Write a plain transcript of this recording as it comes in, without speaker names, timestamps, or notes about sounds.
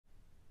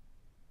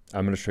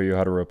I'm going to show you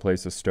how to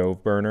replace a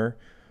stove burner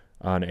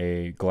on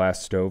a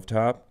glass stove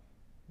top.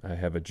 I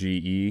have a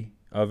GE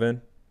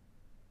oven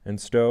and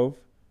stove.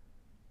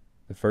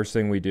 The first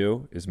thing we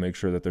do is make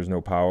sure that there's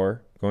no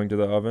power going to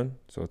the oven,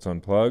 so it's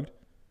unplugged.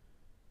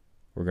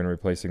 We're going to be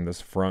replacing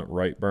this front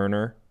right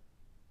burner.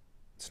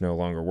 It's no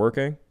longer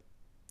working.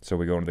 So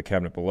we go into the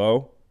cabinet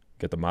below,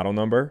 get the model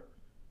number,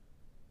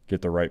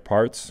 get the right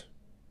parts,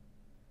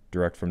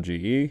 direct from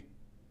GE.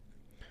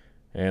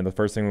 And the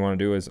first thing we want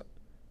to do is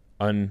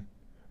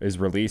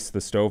release the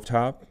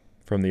stovetop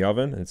from the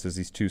oven. It says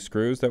these two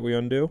screws that we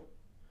undo.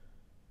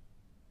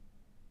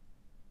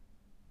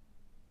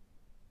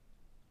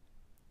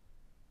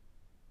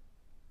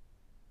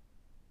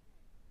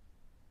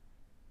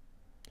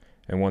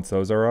 And once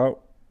those are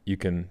out, you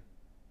can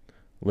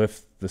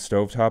lift the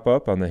stovetop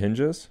up on the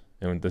hinges.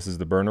 And this is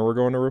the burner we're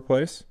going to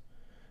replace.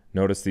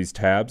 Notice these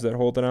tabs that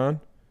hold it on.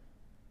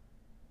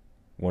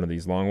 One of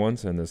these long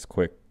ones and this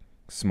quick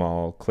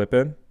small clip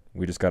in.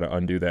 We just got to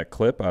undo that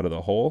clip out of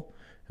the hole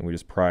and we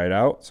just pry it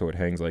out so it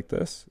hangs like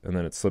this and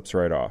then it slips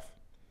right off.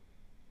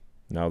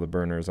 Now the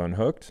burner is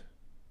unhooked.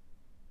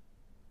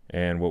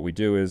 And what we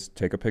do is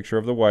take a picture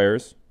of the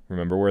wires,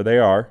 remember where they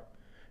are,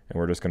 and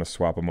we're just going to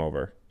swap them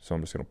over. So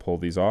I'm just going to pull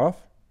these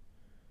off.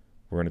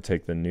 We're going to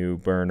take the new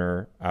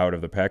burner out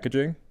of the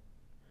packaging.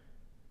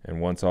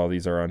 And once all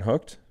these are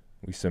unhooked,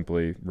 we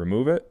simply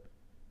remove it.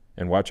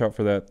 And watch out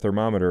for that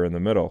thermometer in the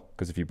middle,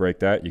 because if you break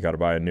that, you got to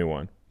buy a new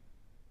one.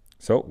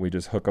 So we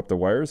just hook up the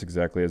wires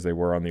exactly as they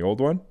were on the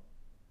old one.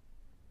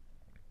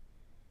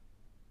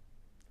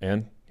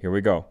 And here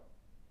we go.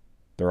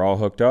 They're all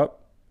hooked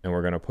up, and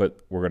we're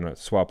going to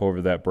swap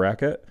over that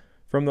bracket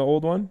from the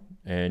old one,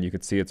 and you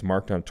can see it's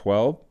marked on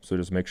 12, so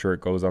just make sure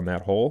it goes on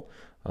that hole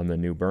on the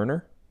new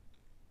burner.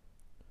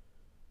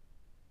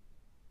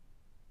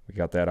 We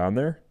got that on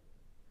there.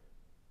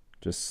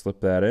 Just slip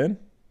that in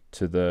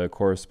to the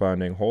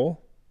corresponding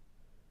hole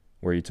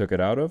where you took it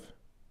out of.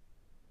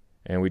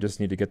 And we just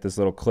need to get this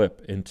little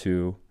clip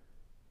into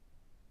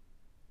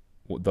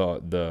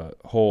the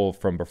hole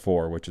from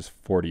before, which is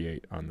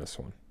 48 on this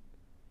one.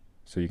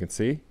 So you can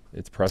see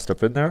it's pressed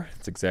up in there.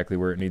 It's exactly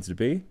where it needs to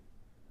be.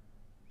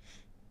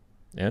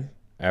 And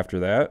after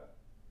that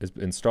is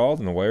installed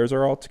and the wires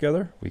are all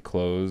together, we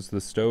close the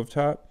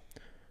stovetop,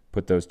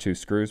 put those two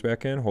screws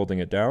back in, holding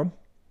it down,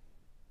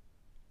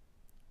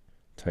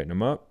 tighten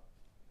them up.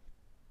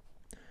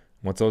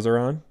 Once those are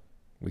on,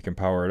 we can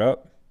power it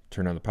up,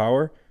 turn on the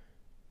power,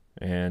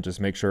 and just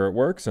make sure it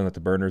works and that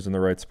the burner's in the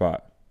right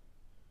spot.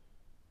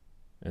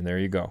 And there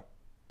you go.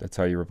 That's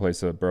how you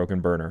replace a broken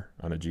burner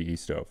on a GE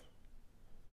stove.